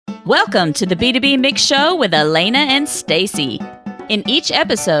Welcome to the B2B Mix Show with Elena and Stacy. In each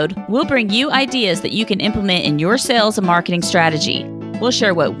episode, we'll bring you ideas that you can implement in your sales and marketing strategy. We'll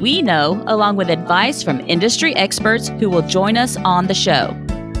share what we know, along with advice from industry experts who will join us on the show.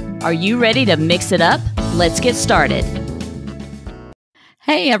 Are you ready to mix it up? Let's get started.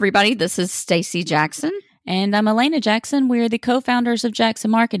 Hey, everybody, this is Stacy Jackson. And I'm Elena Jackson. We're the co-founders of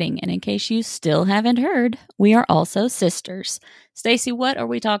Jackson Marketing. And in case you still haven't heard, we are also sisters. Stacy, what are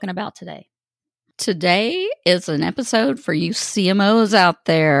we talking about today? Today is an episode for you CMOs out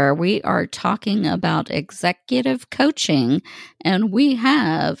there. We are talking about executive coaching, and we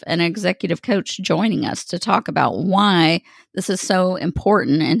have an executive coach joining us to talk about why this is so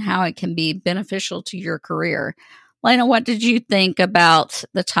important and how it can be beneficial to your career. Lena, what did you think about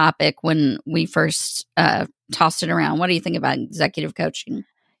the topic when we first tossed it around? What do you think about executive coaching?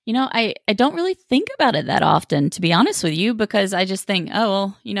 You know, I don't really think about it that often, to be honest with you, because I just think, oh,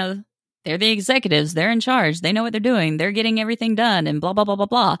 well, you know, they're the executives. They're in charge. They know what they're doing. They're getting everything done and blah, blah, blah, blah,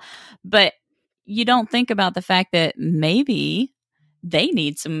 blah. But you don't think about the fact that maybe they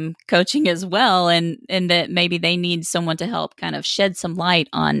need some coaching as well, and that maybe they need someone to help kind of shed some light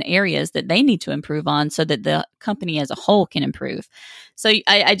on areas that they need to improve on so that the company as a whole can improve. So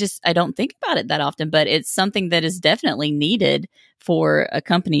I don't think about it that often, but it's something that is definitely needed for a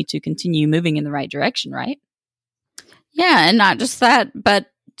company to continue moving in the right direction, right? Yeah, and not just that, but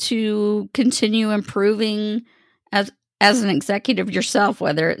to continue improving as an executive yourself,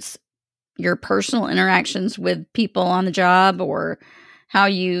 whether it's your personal interactions with people on the job or how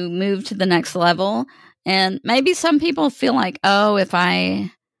you move to the next level. And maybe some people feel like, oh, if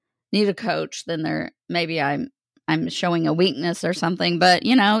I need a coach, then maybe I'm showing a weakness or something. But,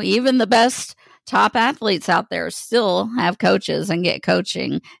 you know, even the best top athletes out there still have coaches and get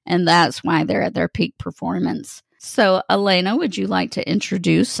coaching. And that's why they're at their peak performance. So, Elena, would you like to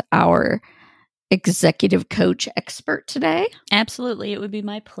introduce our executive coach expert today? Absolutely. It would be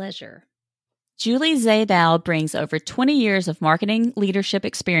my pleasure. Julie Zadow brings over 20 years of marketing leadership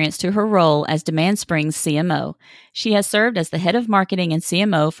experience to her role as DemandSpring's CMO. She has served as the head of marketing and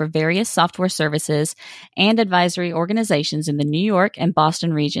CMO for various software services and advisory organizations in the New York and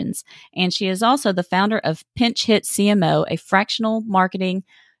Boston regions. And she is also the founder of Pinch Hit CMO, a fractional marketing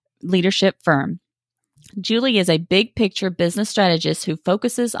leadership firm. Julie is a big picture business strategist who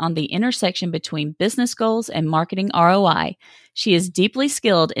focuses on the intersection between business goals and marketing ROI. She is deeply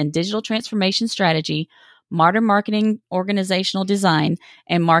skilled in digital transformation strategy, modern marketing organizational design,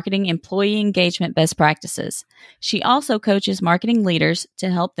 and marketing employee engagement best practices. She also coaches marketing leaders to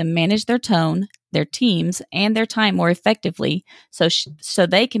help them manage their tone, their teams, and their time more effectively so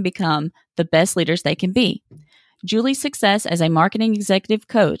they can become the best leaders they can be. Julie's success as a marketing executive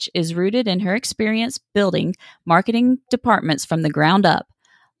coach is rooted in her experience building marketing departments from the ground up,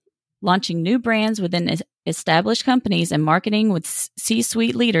 launching new brands within established companies, and marketing with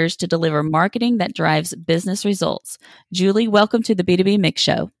C-suite leaders to deliver marketing that drives business results. Julie, welcome to the B2B Mix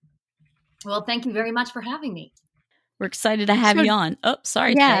Show. Well, thank you very much for having me. We're excited to have you on. Oh,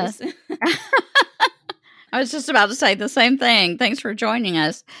 sorry, Yes. Trace. I was just about to say the same thing. Thanks for joining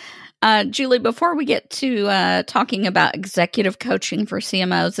us. Julie, before we get to talking about executive coaching for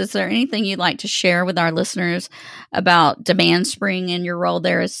CMOs, is there anything you'd like to share with our listeners about DemandSpring and your role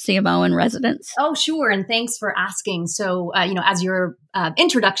there as CMO in residence? Oh, sure. And thanks for asking. So, as your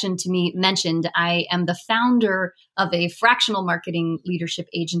introduction to me mentioned, I am the founder of a fractional marketing leadership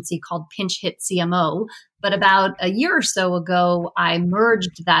agency called Pinch Hit CMO. But about a year or so ago, I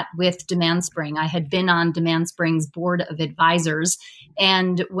merged that with DemandSpring. I had been on DemandSpring's board of advisors.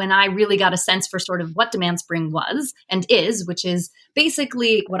 And when I really got a sense for sort of what DemandSpring was and is, which is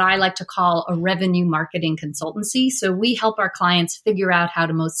basically what I like to call a revenue marketing consultancy. So we help our clients figure out how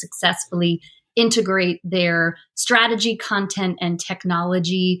to most successfully integrate their strategy, content, and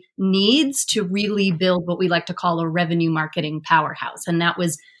technology needs to really build what we like to call a revenue marketing powerhouse. And that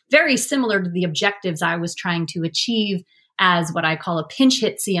was very similar to the objectives I was trying to achieve as what I call a pinch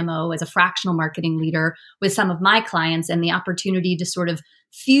hit CMO, as a fractional marketing leader with some of my clients, and the opportunity to sort of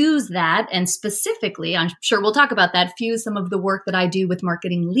fuse that, and specifically, I'm sure we'll talk about that, fuse some of the work that I do with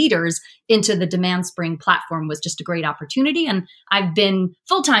marketing leaders into the DemandSpring platform was just a great opportunity. And I've been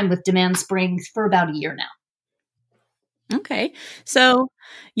full-time with DemandSpring for about a year now. Okay. So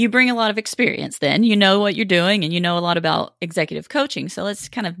you bring a lot of experience then. You know what you're doing, and you know a lot about executive coaching. So let's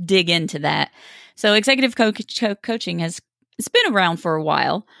kind of dig into that. So executive coaching it's been around for a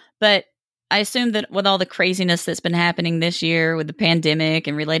while, but I assume that with all the craziness that's been happening this year with the pandemic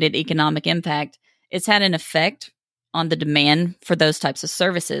and related economic impact, it's had an effect on the demand for those types of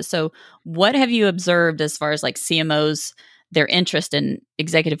services. So what have you observed as far as like CMOs their interest in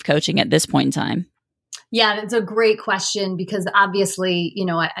executive coaching at this point in time? Yeah, that's a great question because obviously,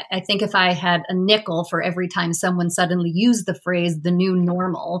 I think if I had a nickel for every time someone suddenly used the phrase the new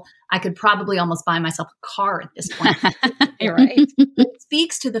normal, I could probably almost buy myself a car at this point. You're right. It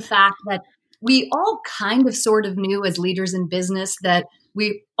speaks to the fact that we all kind of sort of knew as leaders in business that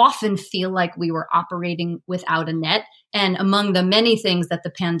we often feel like we were operating without a net. And among the many things that the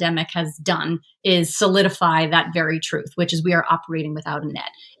pandemic has done is solidify that very truth, which is we are operating without a net.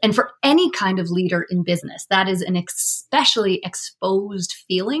 And for any kind of leader in business, that is an especially exposed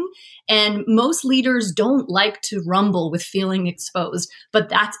feeling. And most leaders don't like to rumble with feeling exposed, but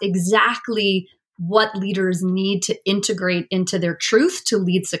that's exactly what leaders need to integrate into their truth to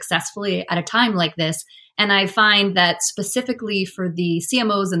lead successfully at a time like this. And I find that specifically for the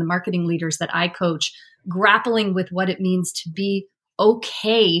CMOs and the marketing leaders that I coach, grappling with what it means to be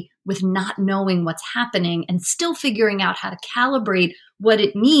okay with not knowing what's happening and still figuring out how to calibrate what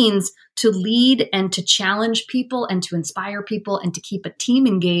it means to lead and to challenge people and to inspire people and to keep a team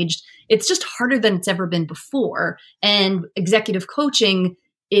engaged. It's just harder than it's ever been before. And executive coaching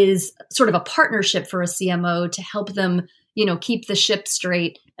is sort of a partnership for a CMO to help them, keep the ship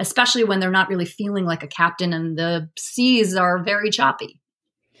straight, especially when they're not really feeling like a captain and the seas are very choppy.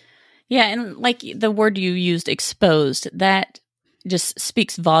 Yeah. And like the word you used, exposed, that just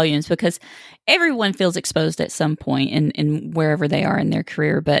speaks volumes because everyone feels exposed at some point in wherever they are in their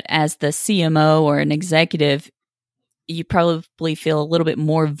career. But as the CMO or an executive, you probably feel a little bit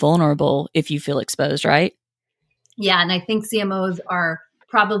more vulnerable if you feel exposed, right? Yeah. And I think CMOs are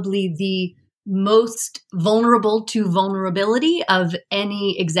probably the most vulnerable to vulnerability of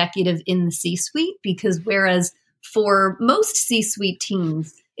any executive in the C-suite, because whereas for most C-suite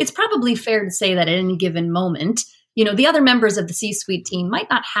teams, it's probably fair to say that at any given moment, the other members of the C-suite team might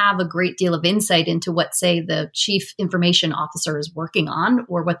not have a great deal of insight into what, say, the chief information officer is working on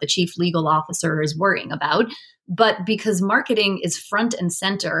or what the chief legal officer is worrying about. But because marketing is front and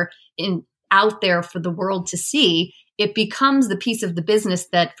center out there for the world to see, it becomes the piece of the business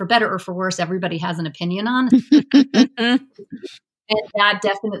that, for better or for worse, everybody has an opinion on. And that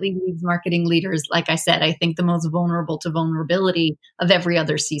definitely leaves marketing leaders, like I said, I think the most vulnerable to vulnerability of every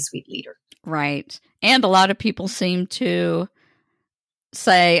other C-suite leader. Right. And a lot of people seem to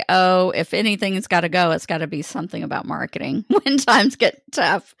say, oh, if anything's got to go, it's got to be something about marketing when times get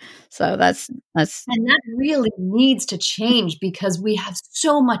tough. So that's and that really needs to change because we have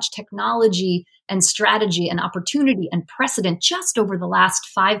so much technology and strategy and opportunity and precedent just over the last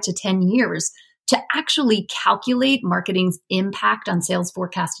 5 to 10 years to actually calculate marketing's impact on sales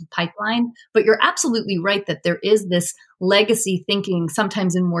forecasted pipeline. But you're absolutely right that there is this legacy thinking,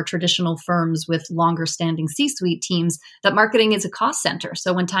 sometimes in more traditional firms with longer standing C-suite teams, that marketing is a cost center.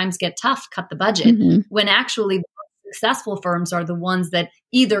 So when times get tough, cut the budget. Mhm. When actually the most successful firms are the ones that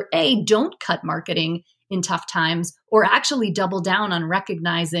either A, don't cut marketing in tough times, or actually double down on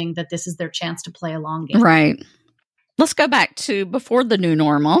recognizing that this is their chance to play a long game. Right. Let's go back to before the new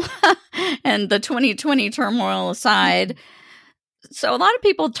normal and the 2020 turmoil aside. So a lot of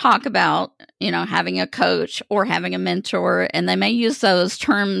people talk about, having a coach or having a mentor, and they may use those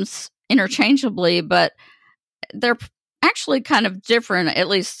terms interchangeably, but they're actually kind of different, at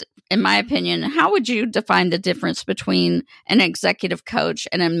least in my opinion. How would you define the difference between an executive coach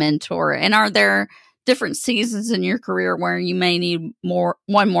and a mentor? And are there different seasons in your career where you may need one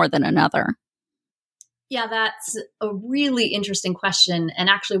more than another? Yeah, that's a really interesting question, and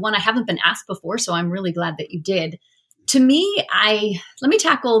actually one I haven't been asked before, so I'm really glad that you did. To me, let me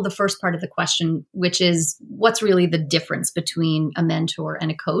tackle the first part of the question, which is what's really the difference between a mentor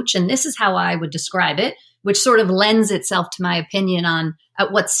and a coach? And this is how I would describe it, which sort of lends itself to my opinion on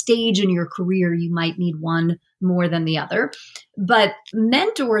at what stage in your career you might need one more than the other. But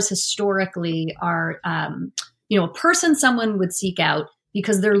mentors historically are, a person someone would seek out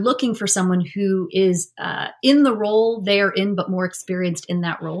because they're looking for someone who is in the role they're in, but more experienced in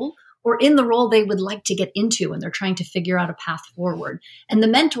that role, or in the role they would like to get into, and they're trying to figure out a path forward. And the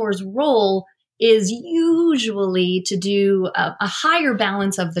mentor's role is usually to do a higher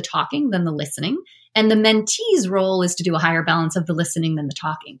balance of the talking than the listening. And the mentee's role is to do a higher balance of the listening than the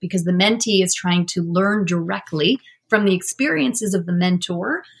talking, because the mentee is trying to learn directly from the experiences of the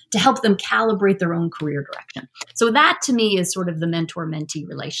mentor to help them calibrate their own career direction. So that to me is sort of the mentor-mentee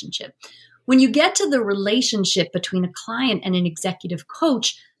relationship. When you get to the relationship between a client and an executive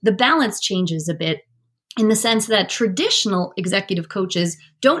coach, the balance changes a bit in the sense that traditional executive coaches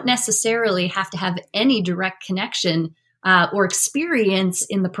don't necessarily have to have any direct connection or experience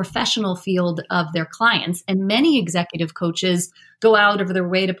in the professional field of their clients. And many executive coaches go out of their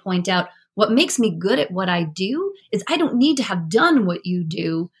way to point out, what makes me good at what I do is I don't need to have done what you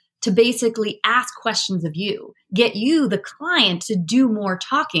do to basically ask questions of you, get you, the client, to do more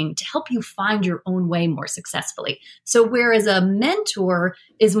talking, to help you find your own way more successfully. So whereas a mentor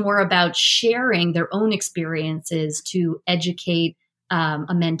is more about sharing their own experiences to educate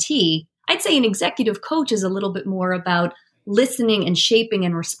a mentee, I'd say an executive coach is a little bit more about listening and shaping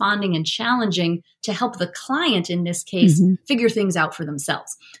and responding and challenging to help the client, in this case, figure things out for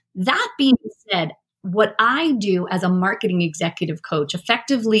themselves. That being said, what I do as a marketing executive coach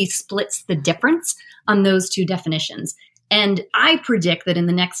effectively splits the difference on those two definitions. And I predict that in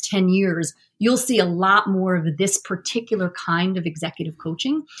the next 10 years, you'll see a lot more of this particular kind of executive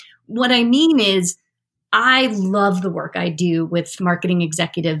coaching. What I mean is, I love the work I do with marketing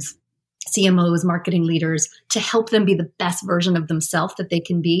executives, CMOs, marketing leaders, to help them be the best version of themselves that they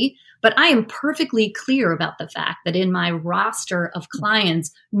can be. But I am perfectly clear about the fact that in my roster of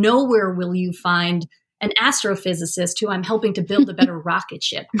clients, nowhere will you find an astrophysicist who I'm helping to build a better rocket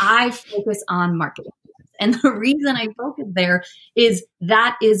ship. I focus on marketing. And the reason I focus there is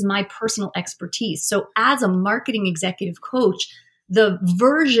that is my personal expertise. So as a marketing executive coach, the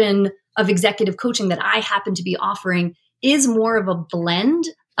version of executive coaching that I happen to be offering is more of a blend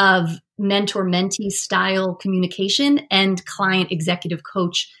of mentor-mentee style communication and client executive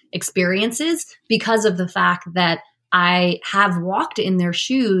coach experiences, because of the fact that I have walked in their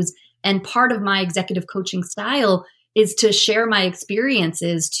shoes. And part of my executive coaching style is to share my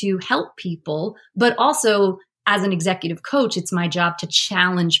experiences to help people, but also as an executive coach, it's my job to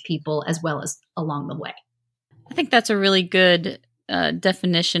challenge people as well as along the way. I think that's a really good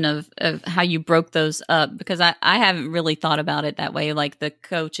definition of how you broke those up, because I haven't really thought about it that way. Like the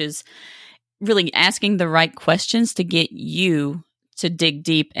coach is really asking the right questions to get you to dig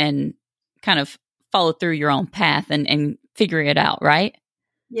deep and kind of follow through your own path and figure it out, right?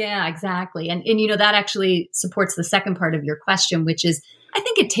 Yeah, exactly. And that actually supports the second part of your question, which is, I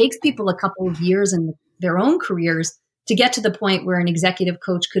think it takes people a couple of years in their own careers to get to the point where an executive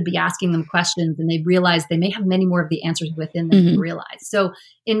coach could be asking them questions and they realize they may have many more of the answers within than they realize. So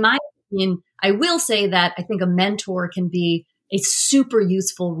in my opinion, I will say that I think a mentor can be a super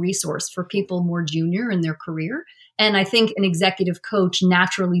useful resource for people more junior in their career. And I think an executive coach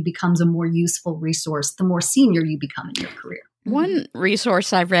naturally becomes a more useful resource the more senior you become in your career. One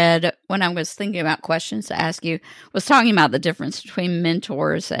resource I read when I was thinking about questions to ask you was talking about the difference between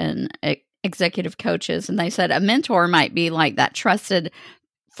mentors and executive coaches. And they said a mentor might be like that trusted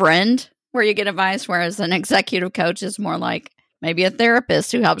friend where you get advice, whereas an executive coach is more like maybe a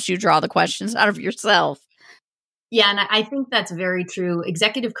therapist who helps you draw the questions out of yourself. Yeah, and I think that's very true.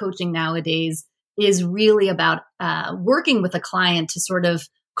 Executive coaching nowadays is really about working with a client to sort of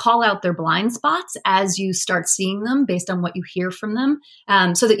call out their blind spots as you start seeing them based on what you hear from them,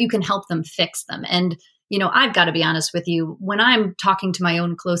 so that you can help them fix them. And, I've got to be honest with you, when I'm talking to my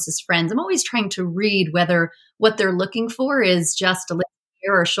own closest friends, I'm always trying to read whether what they're looking for is just a little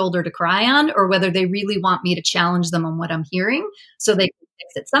ear or a shoulder to cry on, or whether they really want me to challenge them on what I'm hearing so they can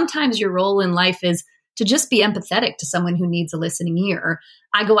fix it. Sometimes your role in life is to just be empathetic to someone who needs a listening ear.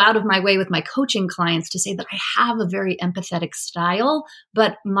 I go out of my way with my coaching clients to say that I have a very empathetic style,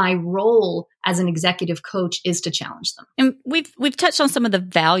 but my role as an executive coach is to challenge them. And we've touched on some of the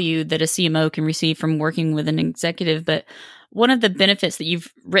value that a CMO can receive from working with an executive, but one of the benefits that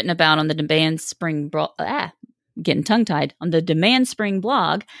you've written about on the Demand Spring getting tongue-tied on the Demand Spring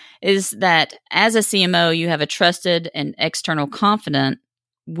blog is that as a CMO, you have a trusted and external confidant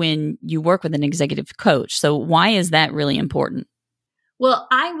when you work with an executive coach. So why is that really important? Well,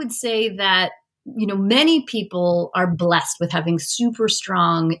 I would say that, many people are blessed with having super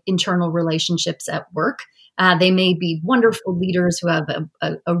strong internal relationships at work. They may be wonderful leaders who have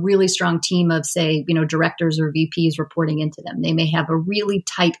a really strong team of, say, directors or VPs reporting into them. They may have a really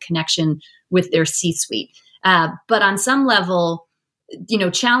tight connection with their C-suite. But on some level,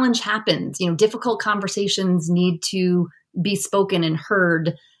 challenge happens. Difficult conversations need to be spoken and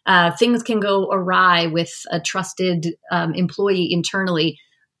heard. Things can go awry with a trusted employee internally.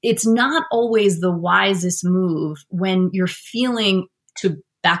 It's not always the wisest move when you're feeling, to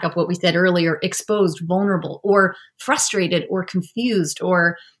back up what we said earlier, exposed, vulnerable, or frustrated, or confused,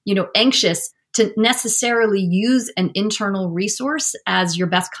 or anxious, to necessarily use an internal resource as your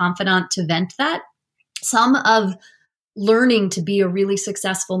best confidant to vent that. Some of learning to be a really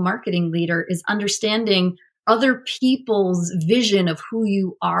successful marketing leader is understanding other people's vision of who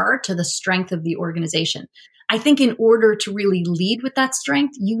you are to the strength of the organization. I think in order to really lead with that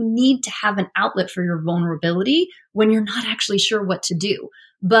strength, you need to have an outlet for your vulnerability when you're not actually sure what to do.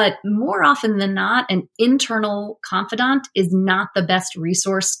 But more often than not, an internal confidant is not the best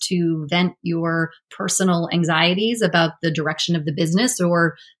resource to vent your personal anxieties about the direction of the business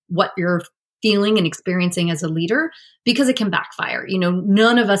or what you're feeling and experiencing as a leader, because it can backfire.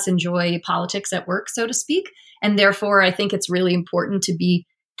 None of us enjoy politics at work, so to speak. And therefore, I think it's really important to be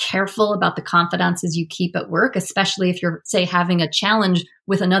careful about the confidences you keep at work, especially if you're, say, having a challenge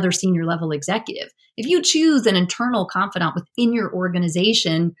with another senior level executive. If you choose an internal confidant within your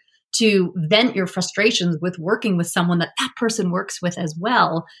organization to vent your frustrations with working with someone that person works with as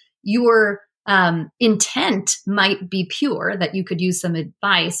well, your intent might be pure, that you could use some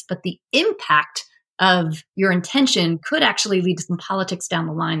advice, but the impact of your intention could actually lead to some politics down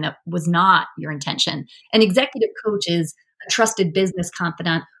the line that was not your intention. An executive coach is a trusted business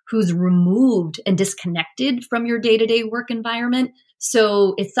confidant who's removed and disconnected from your day-to-day work environment.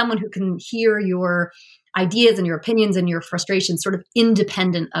 So it's someone who can hear your ideas and your opinions and your frustrations sort of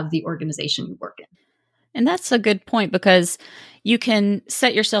independent of the organization you work in. And that's a good point, because you can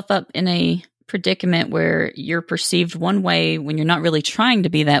set yourself up in a predicament where you're perceived one way when you're not really trying to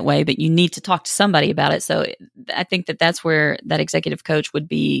be that way, but you need to talk to somebody about it. So I think that that's where that executive coach would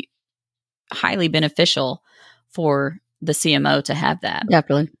be highly beneficial for the CMO to have that.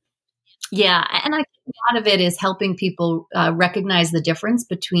 Definitely. Yeah. And I think a lot of it is helping people recognize the difference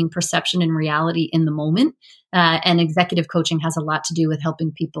between perception and reality in the moment. And executive coaching has a lot to do with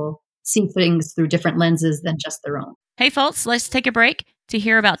helping people see things through different lenses than just their own. Hey, folks, let's take a break to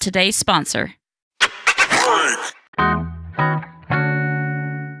hear about today's sponsor.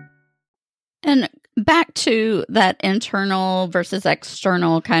 And back to that internal versus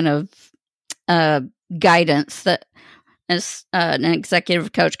external kind of guidance that an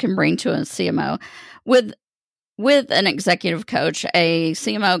executive coach can bring to a CMO. With an executive coach, a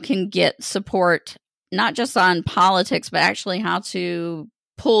CMO can get support not just on politics, but actually how to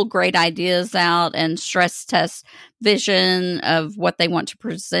pull great ideas out and stress test vision of what they want to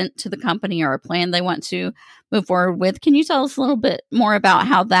present to the company or a plan they want to move forward with. Can you tell us a little bit more about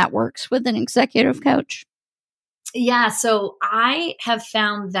how that works with an executive coach? Yeah, so I have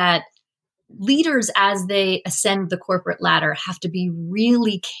found that leaders, as they ascend the corporate ladder, have to be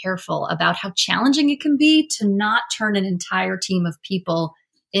really careful about how challenging it can be to not turn an entire team of people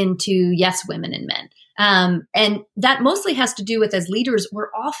into yes women and men. And that mostly has to do with, as leaders, we're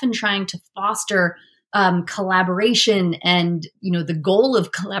often trying to foster collaboration, and the goal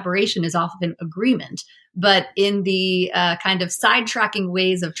of collaboration is often agreement. But in the kind of sidetracking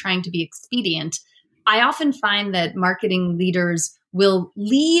ways of trying to be expedient, I often find that marketing leaders will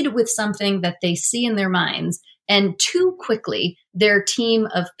lead with something that they see in their minds, and too quickly their team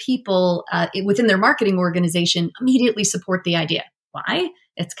of people within their marketing organization immediately support the idea. Why?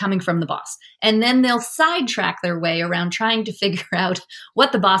 It's coming from the boss. And then they'll sidetrack their way around trying to figure out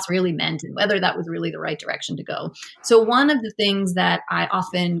what the boss really meant and whether that was really the right direction to go. So one of the things that I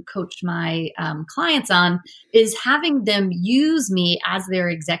often coach my clients on is having them use me as their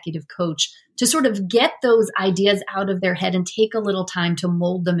executive coach to sort of get those ideas out of their head and take a little time to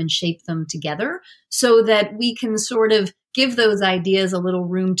mold them and shape them together, so that we can sort of give those ideas a little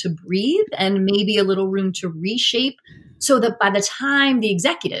room to breathe and maybe a little room to reshape, so that by the time the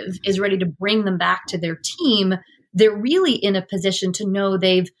executive is ready to bring them back to their team, they're really in a position to know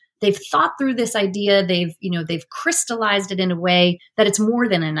they've thought through this idea. They've crystallized it in a way that it's more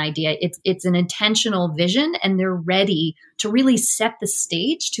than an idea. It's an intentional vision, and they're ready to really set the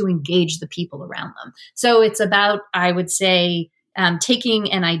stage to engage the people around them. So it's about, I would say,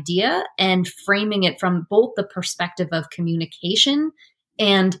 taking an idea and framing it from both the perspective of communication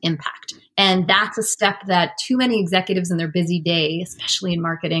and impact. And that's a step that too many executives in their busy day, especially in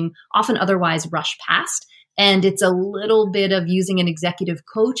marketing, often otherwise rush past. And it's a little bit of using an executive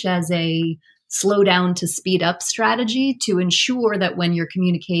coach as a slow down to speed up strategy to ensure that when you're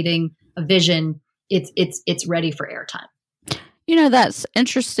communicating a vision, it's ready for airtime. That's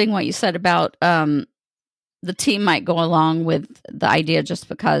interesting what you said about the team might go along with the idea just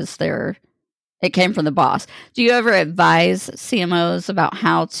because it came from the boss. Do you ever advise CMOs about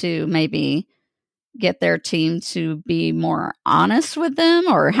how to maybe get their team to be more honest with them,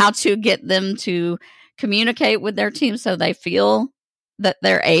 or how to get them to communicate with their team so they feel that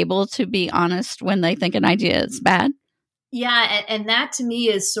they're able to be honest when they think an idea is bad? Yeah, and that to me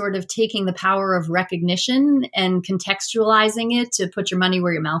is sort of taking the power of recognition and contextualizing it to put your money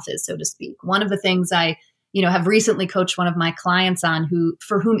where your mouth is, so to speak. One of the things I have recently coached one of my clients on,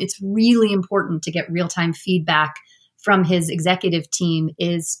 for whom it's really important to get real-time feedback from his executive team,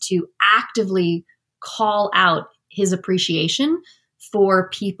 is to actively call out his appreciation for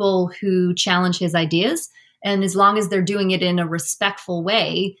people who challenge his ideas. And as long as they're doing it in a respectful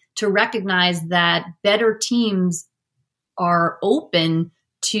way, to recognize that better teams are open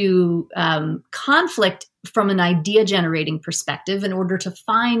to conflict from an idea generating perspective in order to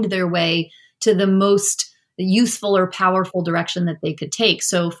find their way to the most useful or powerful direction that they could take.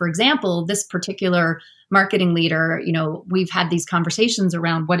 So, for example, this particular marketing leader, we've had these conversations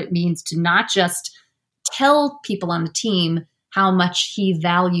around what it means to not just tell people on the team how much he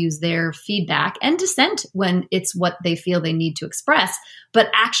values their feedback and dissent when it's what they feel they need to express, but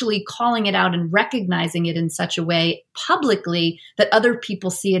actually calling it out and recognizing it in such a way publicly that other people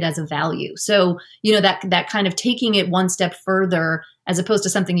see it as a value. So, that kind of taking it one step further, as opposed to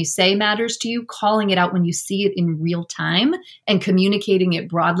something you say matters to you, calling it out when you see it in real time and communicating it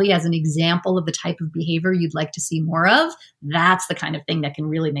broadly as an example of the type of behavior you'd like to see more of, that's the kind of thing that can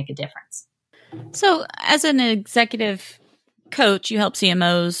really make a difference. So as an executive coach, you help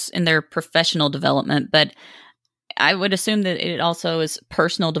CMOs in their professional development, but I would assume that it also is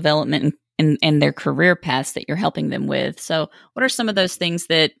personal development in their career paths that you're helping them with. So what are some of those things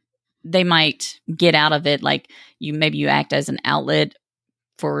that they might get out of it? Like maybe you act as an outlet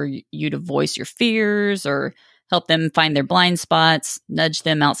for you to voice your fears or help them find their blind spots, nudge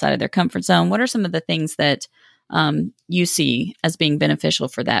them outside of their comfort zone. What are some of the things that you see as being beneficial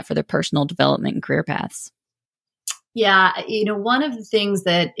for their personal development and career paths? Yeah, one of the things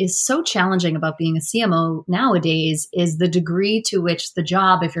that is so challenging about being a CMO nowadays is the degree to which the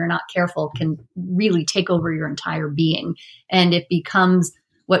job, if you're not careful, can really take over your entire being. And it becomes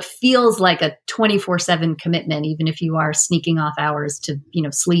what feels like a 24/7 commitment, even if you are sneaking off hours to,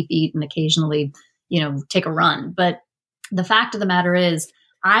 sleep, eat, and occasionally, take a run. But the fact of the matter is,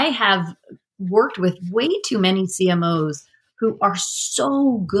 I have worked with way too many CMOs who are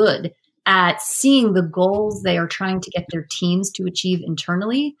so good at seeing the goals they are trying to get their teams to achieve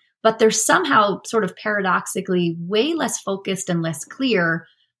internally, but they're somehow sort of paradoxically way less focused and less clear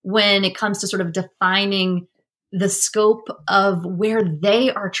when it comes to sort of defining the scope of where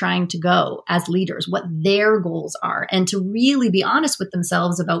they are trying to go as leaders, what their goals are, and to really be honest with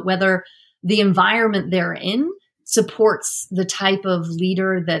themselves about whether the environment they're in supports the type of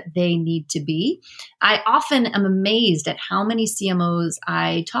leader that they need to be. I often am amazed at how many CMOs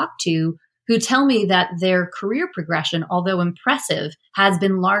I talk to who tell me that their career progression, although impressive, has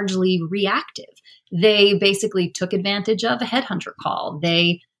been largely reactive. They basically took advantage of a headhunter call.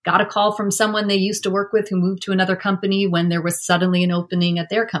 They got a call from someone they used to work with who moved to another company when there was suddenly an opening at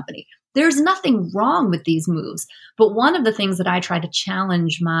their company. There's nothing wrong with these moves. But one of the things that I try to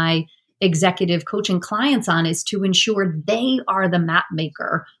challenge my executive coaching clients on is to ensure they are the map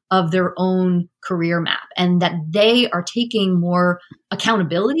maker of their own career map and that they are taking more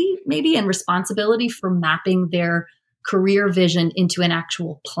accountability maybe and responsibility for mapping their career vision into an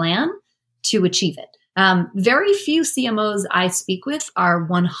actual plan to achieve it. Very few CMOs I speak with are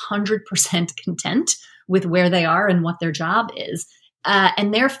 100% content with where they are and what their job is.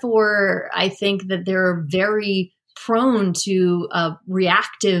 And therefore, I think that they're very prone to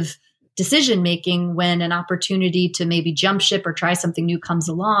reactive decision-making when an opportunity to maybe jump ship or try something new comes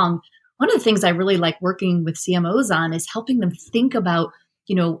along. One of the things I really like working with CMOs on is helping them think about,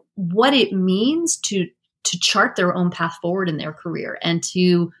 what it means to chart their own path forward in their career and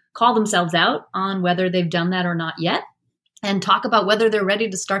to call themselves out on whether they've done that or not yet and talk about whether they're ready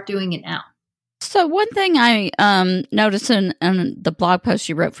to start doing it now. So one thing I noticed in the blog post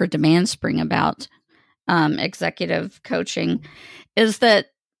you wrote for Demand Spring about executive coaching is that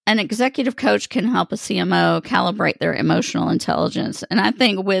an executive coach can help a CMO calibrate their emotional intelligence. And I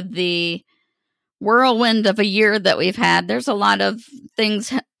think with the whirlwind of a year that we've had, there's a lot of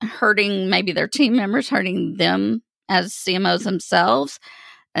things hurting maybe their team members, hurting them as CMOs themselves,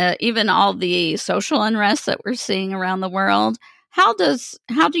 even all the social unrest that we're seeing around the world. How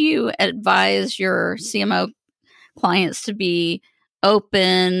do you advise your CMO clients to be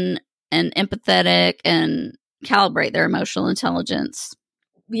open and empathetic and calibrate their emotional intelligence?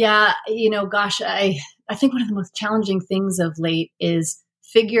 Yeah, I think one of the most challenging things of late is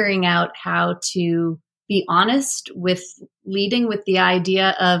figuring out how to be honest with leading with the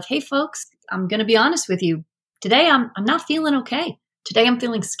idea of, hey, folks, I'm going to be honest with you. Today, I'm not feeling okay. Today, I'm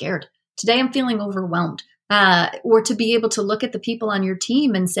feeling scared. Today, I'm feeling overwhelmed. Or to be able to look at the people on your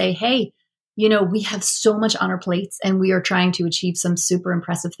team and say, hey, we have so much on our plates and we are trying to achieve some super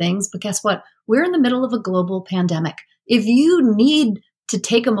impressive things. But guess what? We're in the middle of a global pandemic. If you need to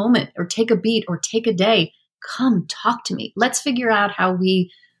take a moment or take a beat or take a day, come talk to me. Let's figure out how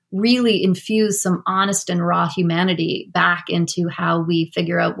we really infuse some honest and raw humanity back into how we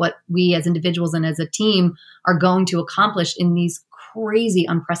figure out what we as individuals and as a team are going to accomplish in these crazy,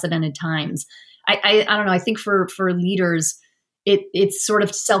 unprecedented times. I don't know. I think for leaders, it's sort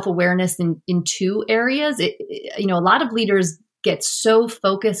of self-awareness in two areas. A lot of leaders get so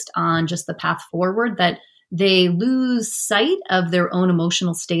focused on just the path forward that they lose sight of their own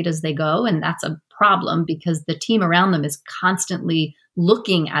emotional state as they go. And that's a problem because the team around them is constantly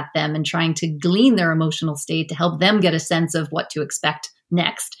looking at them and trying to glean their emotional state to help them get a sense of what to expect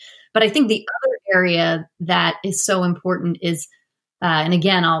next. But I think the other area that is so important is, and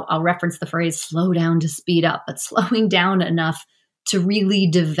again, I'll reference the phrase slow down to speed up, but slowing down enough to really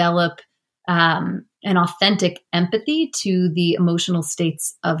develop an authentic empathy to the emotional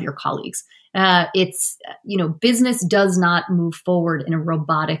states of your colleagues. Business does not move forward in a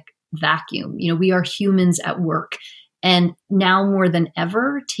robotic vacuum. We are humans at work. And now more than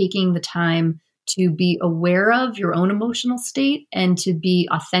ever, taking the time to be aware of your own emotional state and to be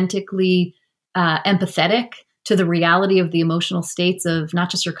authentically empathetic to the reality of the emotional states of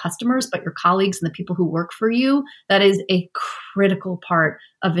not just your customers, but your colleagues and the people who work for you. That is a critical part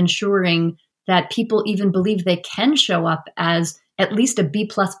of ensuring that people even believe they can show up as at least a B+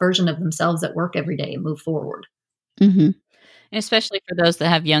 version of themselves at work every day and move forward. Mm-hmm. And especially for those that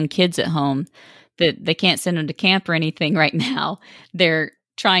have young kids at home, that they can't send them to camp or anything right now. They're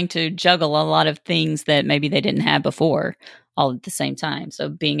trying to juggle a lot of things that maybe they didn't have before all at the same time. So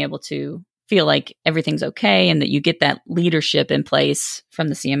being able to feel like everything's okay and that you get that leadership in place from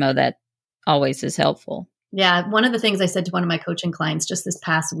the CMO, that always is helpful. Yeah. One of the things I said to one of my coaching clients just this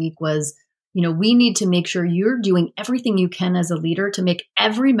past week was, we need to make sure you're doing everything you can as a leader to make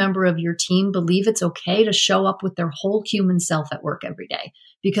every member of your team believe it's okay to show up with their whole human self at work every day,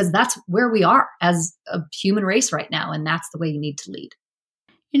 because that's where we are as a human race right now. And that's the way you need to lead.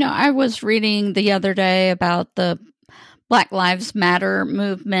 I was reading the other day about the Black Lives Matter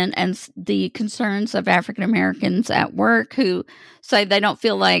movement and the concerns of African Americans at work who say they don't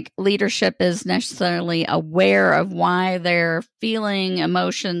feel like leadership is necessarily aware of why they're feeling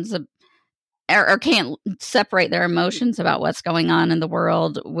emotions or can't separate their emotions about what's going on in the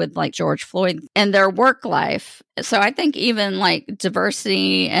world with like George Floyd and their work life. So I think even like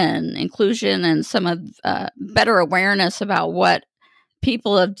diversity and inclusion and some of better awareness about what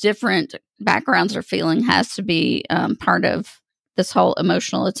people of different backgrounds are feeling has to be part of this whole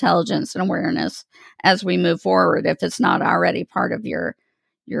emotional intelligence and awareness as we move forward, if it's not already part of your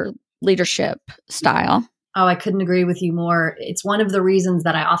leadership style. Oh, I couldn't agree with you more. It's one of the reasons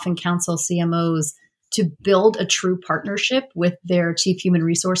that I often counsel CMOs to build a true partnership with their chief human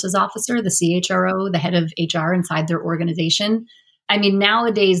resources officer, the CHRO, the head of HR inside their organization. I mean,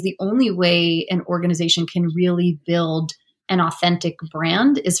 nowadays, the only way an organization can really build an authentic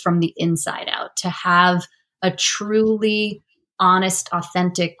brand is from the inside out. To have a truly honest,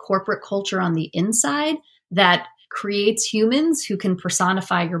 authentic corporate culture on the inside that creates humans who can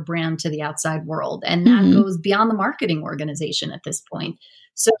personify your brand to the outside world. And that goes beyond the marketing organization at this point.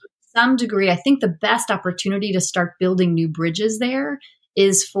 So to some degree, I think the best opportunity to start building new bridges there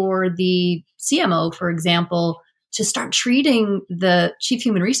is for the CMO, for example, to start treating the chief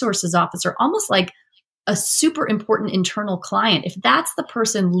human resources officer almost like a super important internal client. If that's the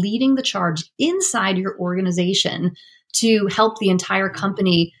person leading the charge inside your organization to help the entire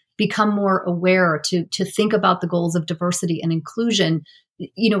company become more aware, to think about the goals of diversity and inclusion,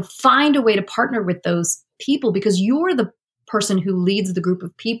 find a way to partner with those people, because you're the person who leads the group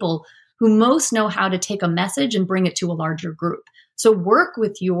of people who most know how to take a message and bring it to a larger group. So work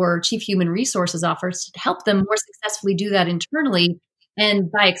with your chief human resources officer to help them more successfully do that internally.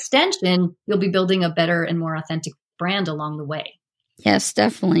 And by extension, you'll be building a better and more authentic brand along the way. Yes,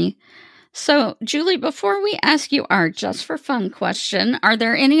 definitely. So, Julie, before we ask you our just for fun question, are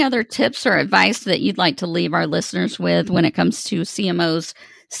there any other tips or advice that you'd like to leave our listeners with when it comes to CMOs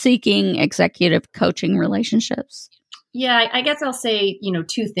seeking executive coaching relationships? Yeah, I guess I'll say,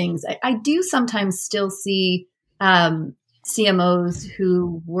 two things. I do sometimes still see CMOs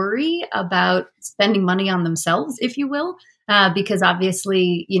who worry about spending money on themselves, if you will, because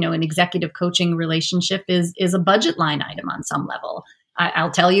obviously, an executive coaching relationship is a budget line item on some level.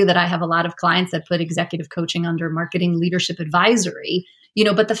 I'll tell you that I have a lot of clients that put executive coaching under marketing leadership advisory,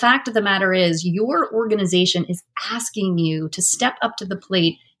 but the fact of the matter is your organization is asking you to step up to the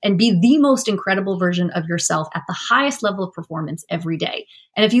plate and be the most incredible version of yourself at the highest level of performance every day.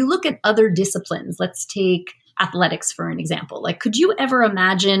 And if you look at other disciplines, let's take athletics for an example. Like, could you ever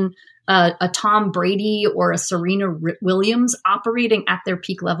imagine a Tom Brady or a Serena Williams operating at their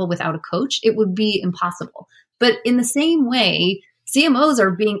peak level without a coach? It would be impossible. But in the same way, CMOs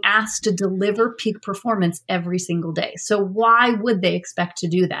are being asked to deliver peak performance every single day. So why would they expect to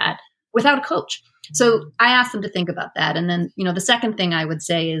do that without a coach. So I asked them to think about that. And then, the second thing I would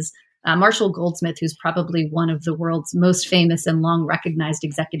say is Marshall Goldsmith, who's probably one of the world's most famous and long recognized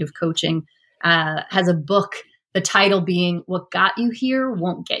executive coaching, has a book, the title being "What Got You Here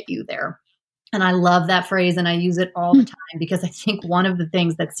Won't Get You There." And I love that phrase, and I use it all the time because I think one of the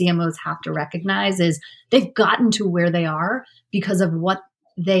things that CMOs have to recognize is they've gotten to where they are because of what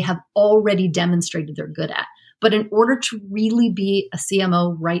they have already demonstrated they're good at. But in order to really be a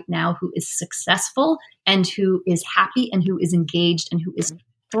CMO right now who is successful and who is happy and who is engaged and who is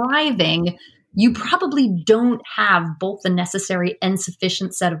thriving, you probably don't have both the necessary and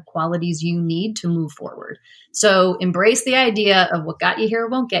sufficient set of qualities you need to move forward. So embrace the idea of what got you here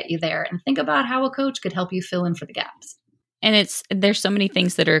won't get you there, and think about how a coach could help you fill in for the gaps. And there's so many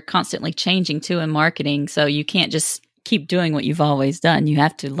things that are constantly changing too in marketing. So you can't just keep doing what you've always done. You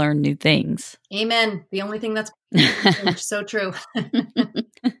have to learn new things. Amen. The only thing that's so true.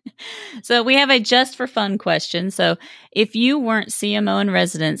 So we have a just for fun question. So if you weren't CMO in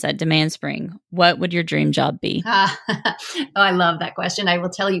residence at Demand Spring, what would your dream job be? I love that question. I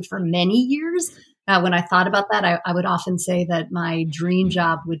will tell you, for many years, when I thought about that, I would often say that my dream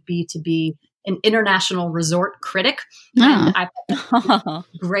job would be to be an international resort critic. And I the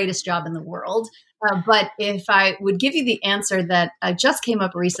greatest job in the world. But if I would give you the answer that just came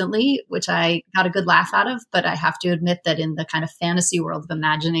up recently, which I got a good laugh out of, but I have to admit that in the kind of fantasy world of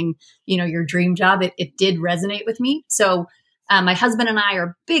imagining, your dream job, it did resonate with me. So my husband and I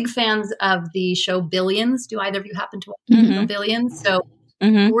are big fans of the show Billions. Do either of you happen to watch Billions? So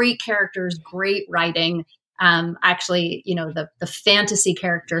great characters, great writing. Actually, the fantasy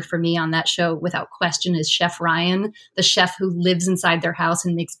character for me on that show, without question, is Chef Ryan, the chef who lives inside their house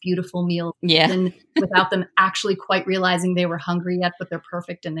and makes beautiful meals. Yeah. And without them actually quite realizing they were hungry yet, but they're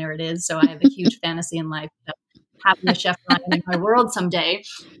perfect. And there it is. So I have a huge fantasy in life of having a Chef Ryan in my world someday.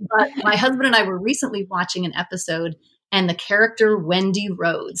 But my husband and I were recently watching an episode, and the character Wendy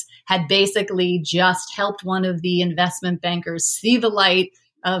Rhodes had basically just helped one of the investment bankers see the light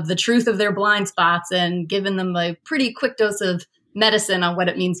of the truth of their blind spots and given them a pretty quick dose of medicine on what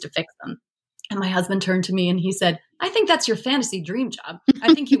it means to fix them. And my husband turned to me and he said, "I think that's your fantasy dream job.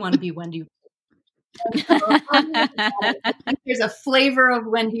 I think you want to be Wendy." So, I think there's a flavor of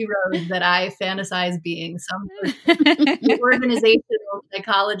Wendy Rose that I fantasize being, some organizational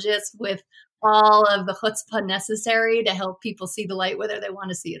psychologist with all of the chutzpah necessary to help people see the light, whether they want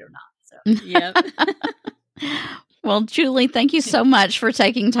to see it or not. So. Yep. Well, Julie, thank you so much for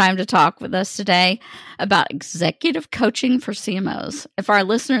taking time to talk with us today about executive coaching for CMOs. If our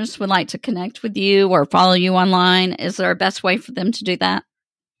listeners would like to connect with you or follow you online, is there a best way for them to do that?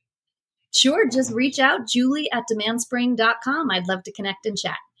 Sure. Just reach out, julie@demandspring.com. I'd love to connect and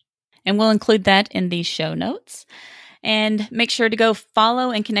chat. And we'll include that in the show notes. And make sure to go follow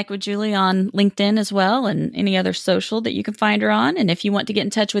and connect with Julie on LinkedIn as well, and any other social that you can find her on. And if you want to get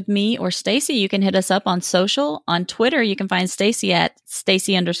in touch with me or Stacy, you can hit us up on social. On Twitter, you can find Stacy at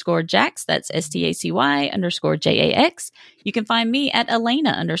Stacy_Jax. That's STACY_JAX. You can find me at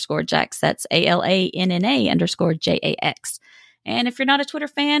Elena_Jax. That's ALANNA_JAX. And if you're not a Twitter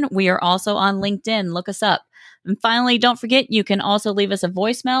fan, we are also on LinkedIn. Look us up. And finally, don't forget, you can also leave us a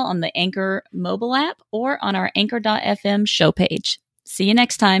voicemail on the Anchor mobile app or on our Anchor.fm show page. See you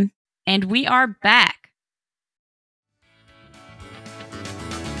next time. And we are back.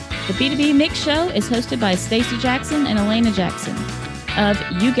 The B2B Mix Show is hosted by Stacy Jackson and Elena Jackson of,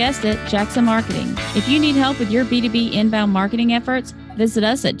 you guessed it, Jackson Marketing. If you need help with your B2B inbound marketing efforts, visit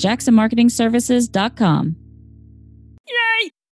us at jacksonmarketingservices.com.